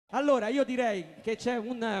Allora, io direi che c'è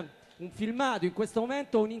un filmato in questo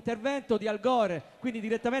momento, un intervento di Al Gore, quindi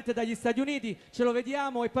direttamente dagli Stati Uniti, ce lo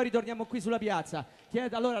vediamo e poi ritorniamo qui sulla piazza.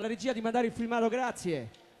 Chiedo allora alla regia di mandare il filmato, grazie.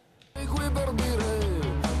 Sei qui per dire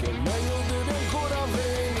che il meglio deve ancora venire.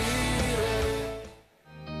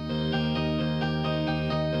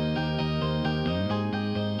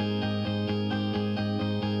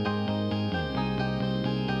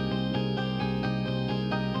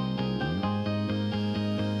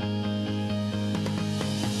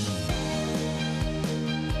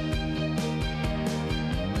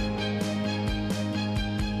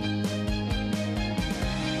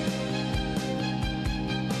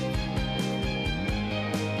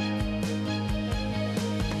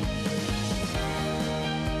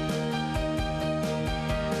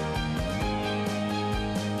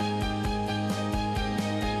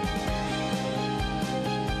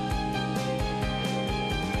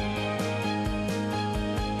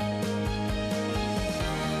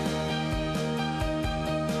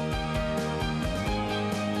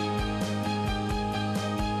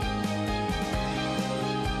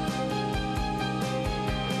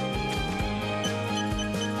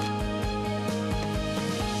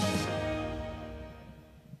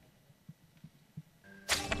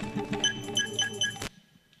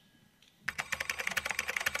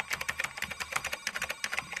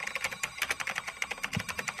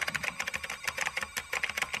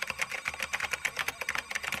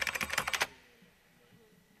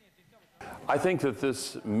 I think that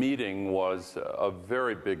this meeting was a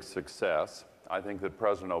very big success. I think that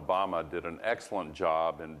President Obama did an excellent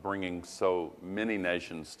job in bringing so many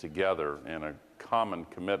nations together in a common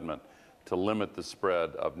commitment to limit the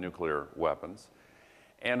spread of nuclear weapons.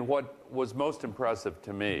 And what was most impressive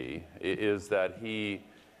to me is that he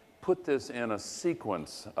put this in a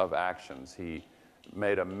sequence of actions. He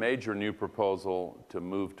made a major new proposal to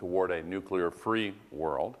move toward a nuclear-free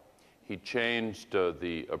world. He changed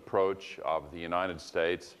the approach of the United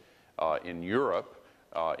States in Europe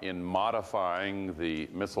in modifying the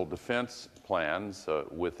missile defense plans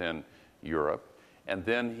within Europe. And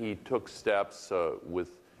then he took steps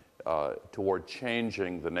toward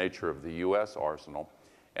changing the nature of the U.S. arsenal.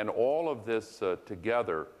 And all of this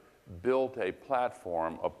together built a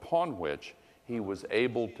platform upon which he was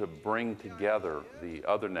able to bring together the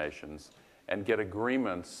other nations and get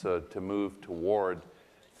agreements to move toward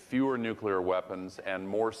fewer nuclear weapons and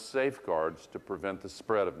more safeguards to prevent the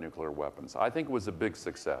spread of nuclear weapons. I think it was a big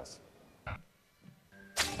success.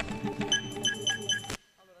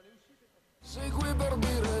 Sei qui per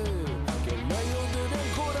dire